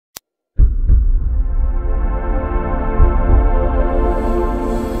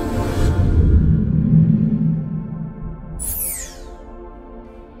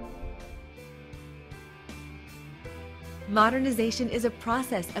Modernization is a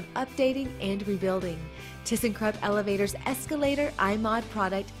process of updating and rebuilding. ThyssenKrupp Elevator's Escalator I.MOD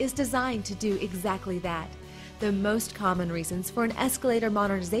product is designed to do exactly that. The most common reasons for an escalator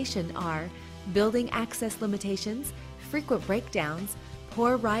modernization are building access limitations, frequent breakdowns,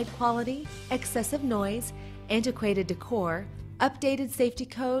 poor ride quality, excessive noise, antiquated decor, updated safety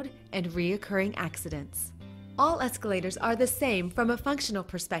code, and reoccurring accidents. All escalators are the same from a functional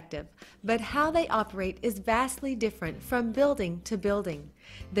perspective, but how they operate is vastly different from building to building.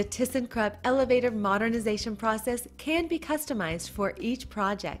 The ThyssenKrupp Elevator modernization process can be customized for each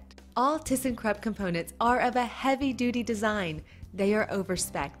project. All ThyssenKrupp components are of a heavy-duty design. They are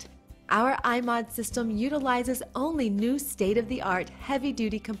over-spec'd. Our I.MOD system utilizes only new state-of-the-art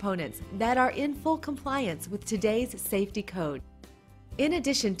heavy-duty components that are in full compliance with today's safety code. In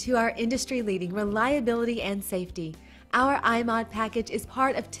addition to our industry-leading reliability and safety, our I.MOD package is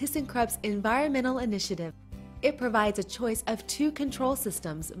part of ThyssenKrupp's environmental initiative. It provides a choice of 2 control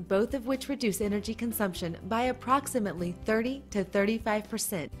systems, both of which reduce energy consumption by approximately 30 to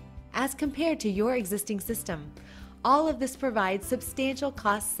 35% as compared to your existing system. All of this provides substantial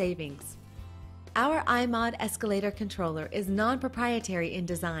cost savings. Our I.MOD Escalator controller is non-proprietary in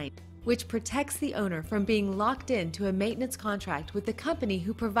design, which protects the owner from being locked into a maintenance contract with the company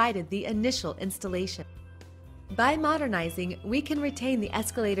who provided the initial installation. By modernizing, we can retain the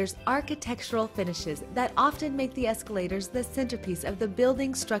escalator's architectural finishes that often make the escalators the centerpiece of the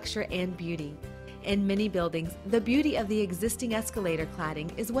building structure and beauty. In many buildings, the beauty of the existing escalator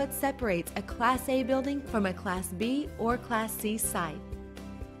cladding is what separates a Class A building from a Class B or Class C site.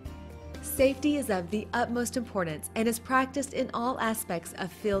 Safety is of the utmost importance and is practiced in all aspects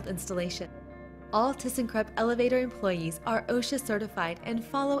of field installation. All ThyssenKrupp Elevator employees are OSHA certified and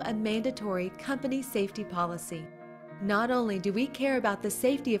follow a mandatory company safety policy. Not only do we care about the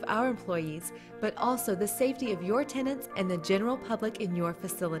safety of our employees, but also the safety of your tenants and the general public in your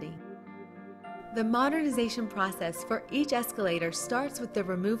facility. The modernization process for each escalator starts with the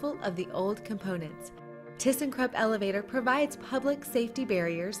removal of the old components. ThyssenKrupp Elevator provides public safety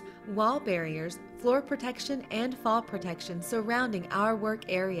barriers, wall barriers, floor protection, and fall protection surrounding our work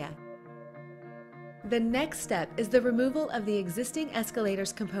area. The next step is the removal of the existing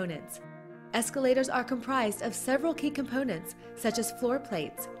escalator's components. Escalators are comprised of several key components such as floor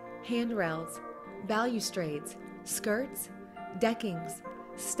plates, handrails, balustrades, skirts, deckings,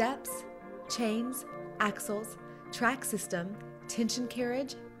 steps, chains, axles, track system, tension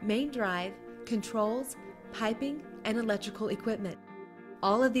carriage, main drive, controls, piping, and electrical equipment.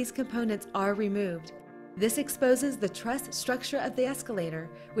 All of these components are removed. This exposes the truss structure of the escalator,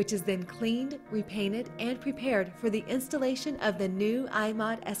 which is then cleaned, repainted, and prepared for the installation of the new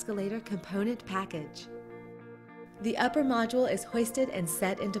I.MOD Escalator component package. The upper module is hoisted and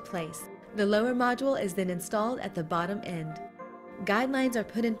set into place. The lower module is then installed at the bottom end. Guidelines are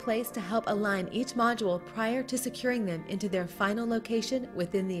put in place to help align each module prior to securing them into their final location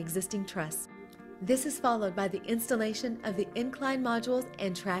within the existing truss. This is followed by the installation of the incline modules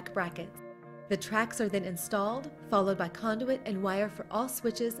and track brackets. The tracks are then installed, followed by conduit and wire for all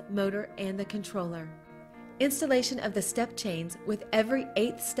switches, motor, and the controller. Installation of the step chains with every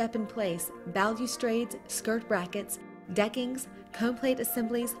 8th step in place, balustrades, skirt brackets, deckings, cone plate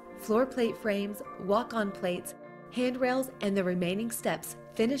assemblies, floor plate frames, walk-on plates, handrails, and the remaining steps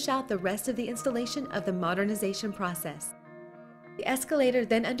finish out the rest of the installation of the modernization process. The escalator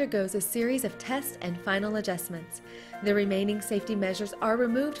then undergoes a series of tests and final adjustments. The remaining safety measures are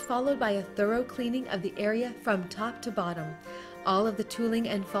removed, followed by a thorough cleaning of the area from top to bottom. All of the tooling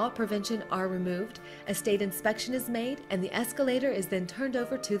and fall prevention are removed, a state inspection is made, and the escalator is then turned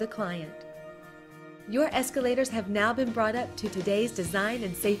over to the client. Your escalators have now been brought up to today's design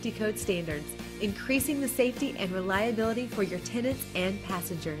and safety code standards, increasing the safety and reliability for your tenants and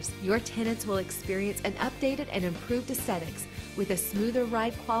passengers. Your tenants will experience an updated and improved aesthetics with a smoother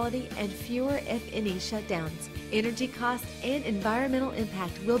ride quality and fewer, if any, shutdowns. Energy costs and environmental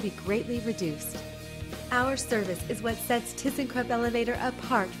impact will be greatly reduced. Our service is what sets ThyssenKrupp Elevator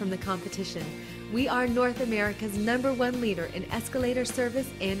apart from the competition. We are North America's #1 leader in escalator service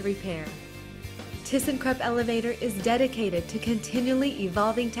and repair. ThyssenKrupp Elevator is dedicated to continually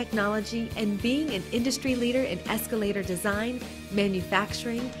evolving technology and being an industry leader in escalator design,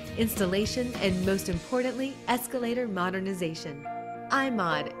 manufacturing, installation, and most importantly, escalator modernization.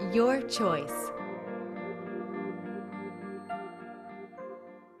 I.MOD, your choice.